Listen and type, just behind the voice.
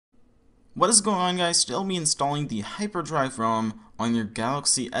What is going on, guys? Today I'll be installing the HyperDrive ROM on your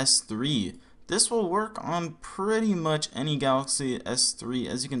Galaxy S3. This will work on pretty much any Galaxy S3.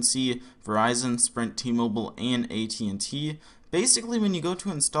 As you can see, Verizon, Sprint, T-Mobile, and AT&T. Basically, when you go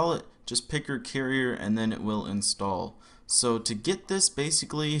to install it, just pick your carrier and then it will install. So to get this,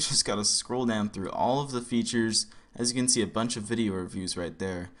 basically, you just gotta scroll down through all of the features. As you can see, a bunch of video reviews right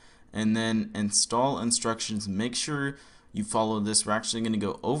there. And then install instructions. Make sure you follow this. We're actually going to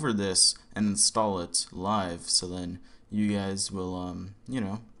go over this and install it live, so then you guys will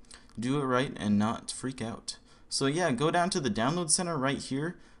do it right and not freak out. So yeah, go down to the download center right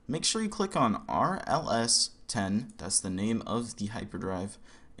here. Make sure you click on RLS10, that's the name of the hyperdrive,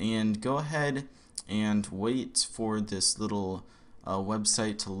 and go ahead and wait for this little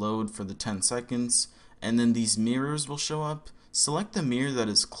website to load for the 10 seconds, and then these mirrors will show up. Select the mirror that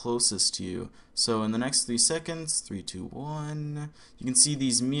is closest to you. So in the next 3 seconds, 3, 2, 1, you can see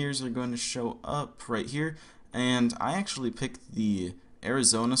these mirrors are going to show up right here. And I actually picked the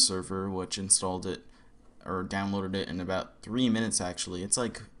Arizona server, which installed it or downloaded it in about 3 minutes actually. It's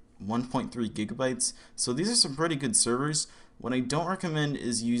like 1.3 gigabytes. So these are some pretty good servers. What I don't recommend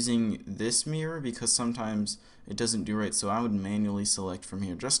is using this mirror because sometimes it doesn't do right. So I would manually select from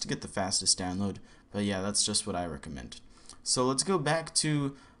here just to get the fastest download. But yeah, that's just what I recommend. So let's go back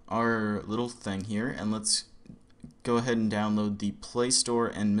to our little thing here and let's go ahead and download the Play Store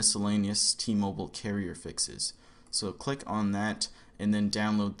and miscellaneous T-Mobile carrier fixes. So click on that and then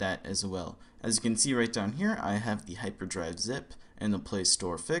download that as well. As you can see right down here, I have the HyperDrive zip and the Play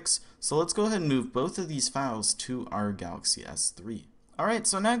Store fix. So let's go ahead and move both of these files to our Galaxy S3. Alright,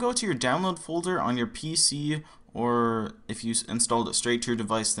 so now go to your download folder on your PC, or if you installed it straight to your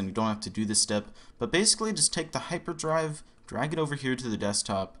device, then you don't have to do this step. But basically, just take the HyperDrive, drag it over here to the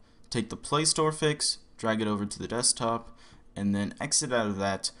desktop, take the Play Store fix, drag it over to the desktop, and then exit out of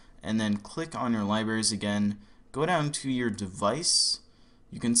that, and then click on your libraries again. Go down to your device.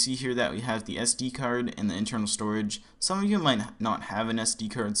 You can see here that we have the SD card and the internal storage. Some of you might not have an SD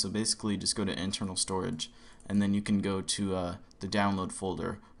card, so basically just go to internal storage, and then you can go to the download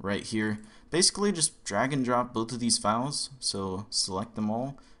folder right here. Basically just drag and drop both of these files, so select them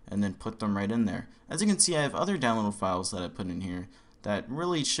all and then put them right in there. As you can see, I have other download files that I put in here that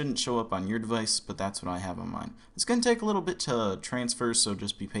really shouldn't show up on your device, but that's what I have on mine. It's going to take a little bit to transfer, so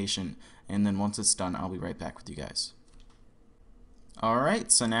just be patient, and then once it's done, I'll be right back with you guys.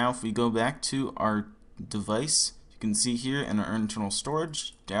 Alright, so now if we go back to our device, you can see here in our internal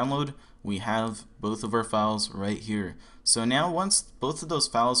storage, download, we have both of our files right here. So now once both of those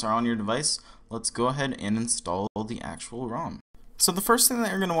files are on your device, let's go ahead and install the actual ROM. So the first thing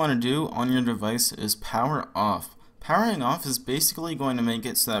that you're going to want to do on your device is power off. Powering off is basically going to make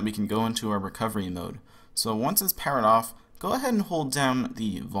it so that we can go into our recovery mode. So once it's powered off, go ahead and hold down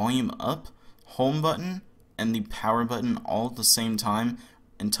the volume up, home button, and the power button all at the same time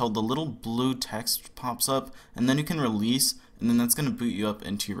until the little blue text pops up, and then you can release, and then that's going to boot you up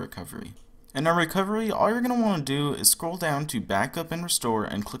into your recovery. In our recovery, all you're going to want to do is scroll down to Backup and Restore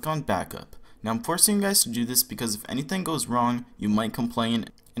and click on Backup. Now I'm forcing you guys to do this because if anything goes wrong, you might complain,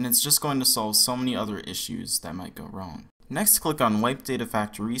 and it's just going to solve so many other issues that might go wrong. Next, click on Wipe Data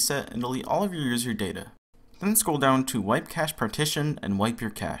Factory Reset and delete all of your user data. Then scroll down to Wipe Cache Partition and wipe your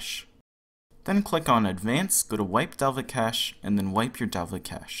cache. Then click on Advanced, go to Wipe Dalvik Cache, and then wipe your Dalvik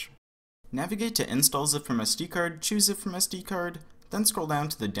cache. Navigate to Install Zip from SD card, choose Zip from SD card, then scroll down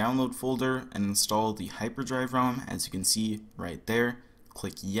to the Download folder and install the HyperDrive ROM, as you can see right there.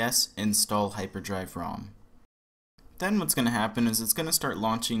 Click Yes, Install HyperDrive ROM. Then what's going to happen is it's going to start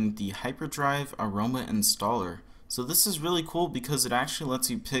launching the HyperDrive Aroma Installer. So this is really cool because it actually lets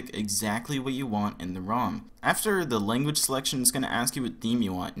you pick exactly what you want in the ROM. After the language selection, it's going to ask you what theme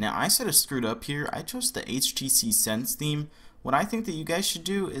you want. Now I sort of screwed up here. I chose the HTC Sense theme. What I think that you guys should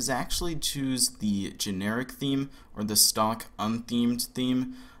do is actually choose the generic theme or the stock unthemed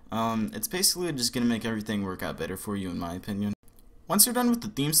theme. It's basically just going to make everything work out better for you, in my opinion. Once you're done with the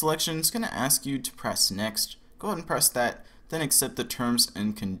theme selection, it's going to ask you to press Next. Go ahead and press that, then accept the terms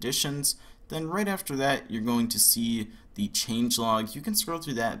and conditions. Then right after that, you're going to see the changelog. You can scroll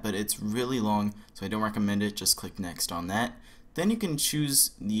through that, but it's really long, so I don't recommend it. Just click Next on that. Then you can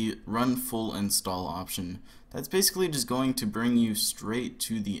choose the Run Full Install option. That's basically just going to bring you straight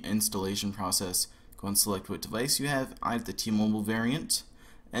to the installation process. Go and select what device you have. I have the T-Mobile variant.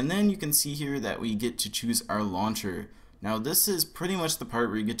 And then you can see here that we get to choose our launcher. Now this is pretty much the part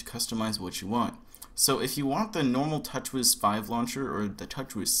where you get to customize what you want. So if you want the normal TouchWiz 5 launcher, or the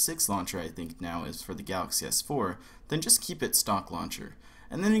TouchWiz 6 launcher I think now is for the Galaxy S4, then just keep it stock launcher.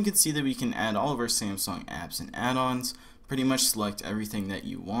 And then you can see that we can add all of our Samsung apps and add-ons, pretty much select everything that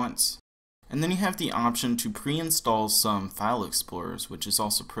you want. And then you have the option to pre-install some file explorers, which is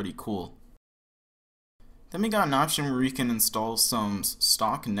also pretty cool. Then we got an option where you can install some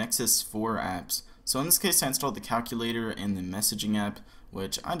stock Nexus 4 apps. So in this case I installed the calculator and the messaging app,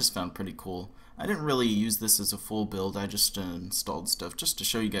 which I just found pretty cool. I didn't really use this as a full build, I just installed stuff just to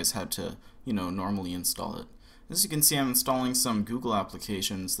show you guys how to, normally install it. As you can see, I'm installing some Google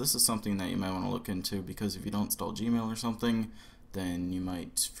applications. This is something that you might want to look into, because if you don't install Gmail or something, then you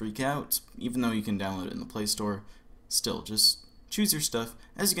might freak out, even though you can download it in the Play Store. Still, just choose your stuff.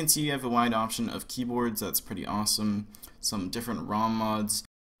 As you can see, you have a wide option of keyboards. That's pretty awesome. Some different ROM mods.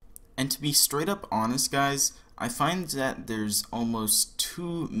 And to be straight up honest, guys, I find that there's almost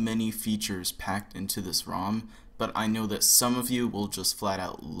too many features packed into this ROM, but I know that some of you will just flat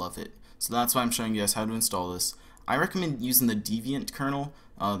out love it. So that's why I'm showing you guys how to install this. I recommend using the Deviant kernel.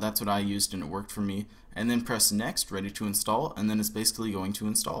 That's what I used and it worked for me. And then press next, ready to install, and then it's basically going to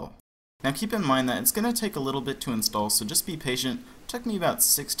install. Now keep in mind that it's going to take a little bit to install, so just be patient. It took me about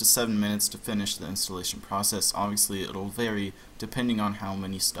 6 to 7 minutes to finish the installation process. Obviously it'll vary depending on how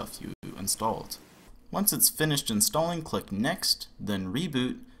many stuff you installed. Once it's finished installing, click next, then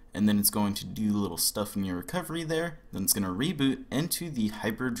reboot, and then it's going to do little stuff in your recovery there. Then it's going to reboot into the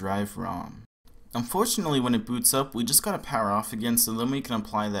HyperDrive ROM. Unfortunately, when it boots up, we just got to power off again, so then we can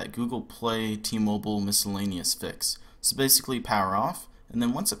apply that Google Play T-Mobile miscellaneous fix. So basically power off, and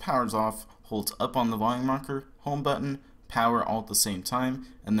then once it powers off, hold up on the volume marker, home button, power all at the same time,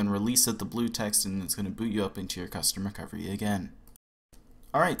 and then release at the blue text, and it's going to boot you up into your custom recovery again.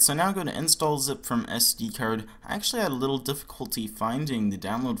 Alright, so now go to install zip from SD card. I actually had a little difficulty finding the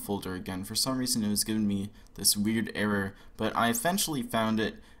download folder again. For some reason it was giving me this weird error, but I eventually found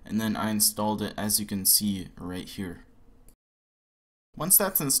it, and then I installed it, as you can see right here. Once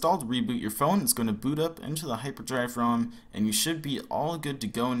that's installed, reboot your phone. It's going to boot up into the HyperDrive ROM, and you should be all good to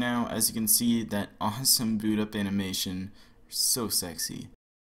go now. As you can see, that awesome boot up animation, so sexy.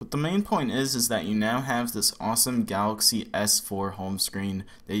 But the main point is that you now have this awesome Galaxy S4 home screen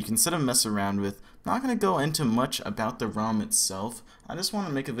that you can sit and mess around with. I'm not going to go into much about the ROM itself. I just want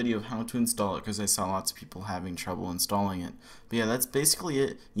to make a video of how to install it because I saw lots of people having trouble installing it. But yeah, that's basically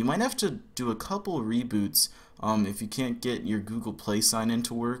it. You might have to do a couple reboots if you can't get your Google Play sign-in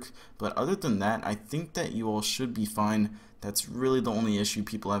to work. But other than that, I think that you all should be fine. That's really the only issue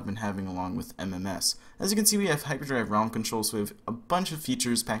people have been having along with MMS. As you can see, we have HyperDrive ROM control, so we have a bunch of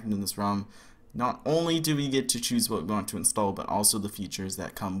features packed into this ROM. Not only do we get to choose what we want to install, but also the features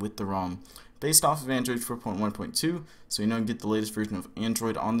that come with the ROM. Based off of Android 4.1.2, so you get the latest version of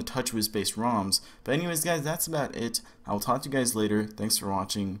Android on the TouchWiz based ROMs. But anyways guys, that's about it. I'll talk to you guys later. Thanks for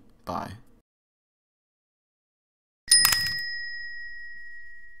watching. Bye.